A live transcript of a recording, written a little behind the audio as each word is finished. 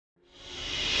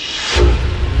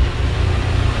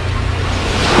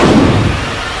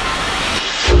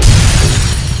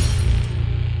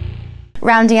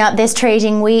Rounding up this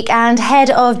trading week, and head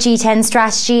of G10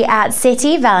 strategy at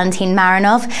Citi, Valentin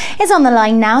Marinov, is on the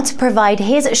line now to provide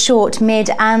his short, mid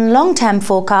and long-term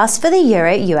forecast for the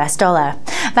euro-US dollar.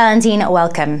 Valentin,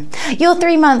 welcome. Your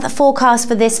 3-month forecast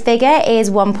for this figure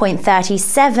is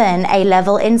 1.37, a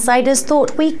level insiders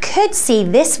thought we could see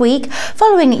this week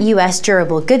following US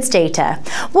durable goods data.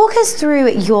 Walk us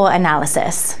through your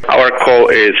analysis. Our call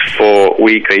is for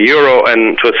weaker euro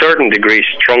and to a certain degree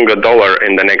stronger dollar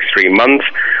in the next 3 months.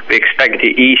 We expect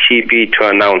the ECB to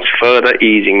announce further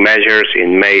easing measures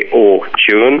in May or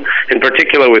June. In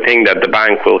particular, we think that the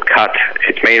bank will cut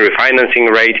its main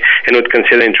refinancing rate and would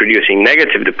consider introducing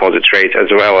negative deposit rates as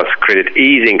well as credit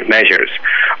easing measures.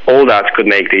 All that could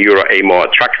make the euro a more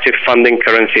attractive funding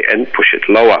currency and push it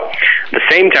lower. At the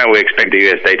same time, we expect the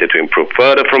US data to improve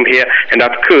further from here, and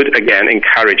that could again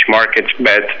encourage markets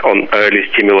bet on early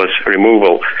stimulus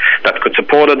removal. That could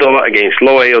support the dollar against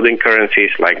lower yielding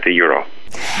currencies like the euro.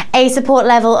 A support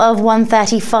level of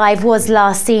 135 was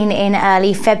last seen in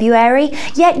early February,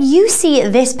 yet you see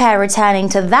this pair returning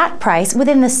to that price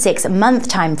within the 6-month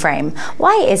time frame.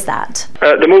 Why is that?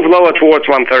 The move lower towards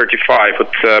 135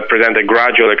 would present a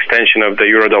gradual extension of the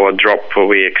euro-dollar drop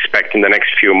we expect in the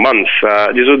next few months.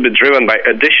 This would be driven by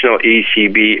additional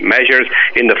ECB measures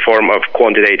in the form of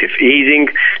quantitative easing.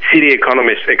 Citi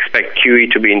economists expect QE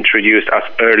to be introduced as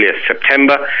early as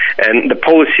September, and the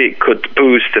policy could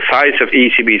boost the size of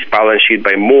ECB's balance sheet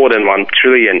by more than 1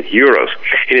 trillion euros.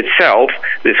 In itself,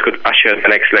 this could usher the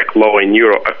next leg lower in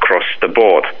euro across the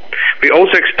board. We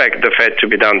also expect the Fed to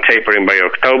be done tapering by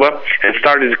October and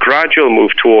start its gradual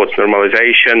move towards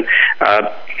normalization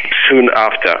soon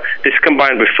after. This,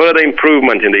 combined with further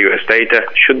improvement in the US data,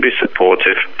 should be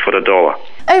supportive for the dollar.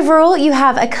 Overall, you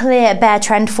have a clear bear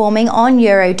trend forming on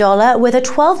euro-dollar with a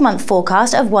 12-month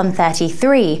forecast of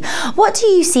 133. What do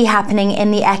you see happening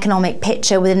in the economic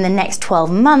picture within the next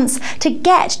 12 months to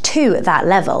get to that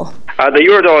level? The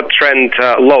euro-dollar trend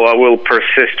lower will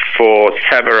persist for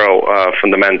several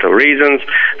fundamental reasons.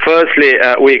 Firstly,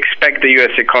 we expect the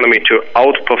US economy to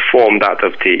outperform that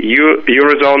of the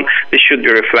Eurozone. This should be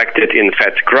reflected in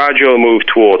Fed's gradual move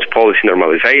towards policy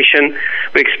normalization.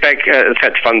 We expect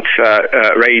Fed funds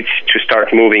rates to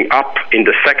start moving up in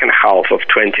the second half of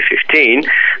 2015.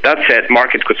 That said,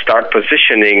 markets could start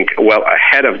positioning well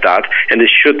ahead of that, and this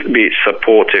should be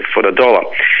supportive for the dollar.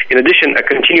 In addition, a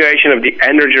continuation of the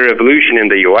energy revolution in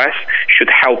the US should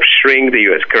help shrink the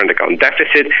US current account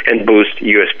deficit and boost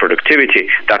US productivity.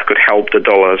 That could help the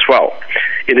dollar as well.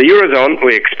 In the Eurozone,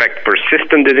 we expect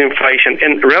persistent disinflation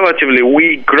and relatively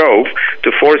weak growth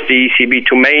to force the ECB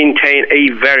to maintain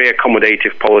a very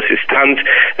accommodative policy stance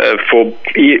for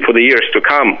the years to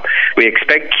come. We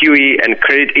expect QE and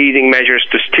credit easing measures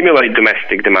to stimulate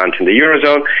domestic demand in the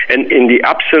Eurozone, and in the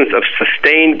absence of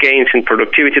sustained gains in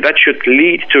productivity, that should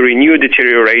lead to renewed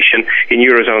deterioration in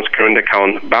Eurozone's current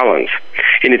account balance.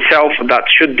 In itself, that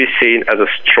should be seen as a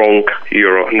strong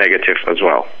euro negative as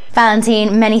well.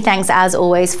 Valentin, many thanks as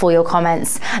always for your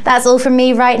comments. That's all from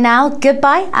me right now.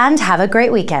 Goodbye and have a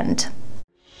great weekend.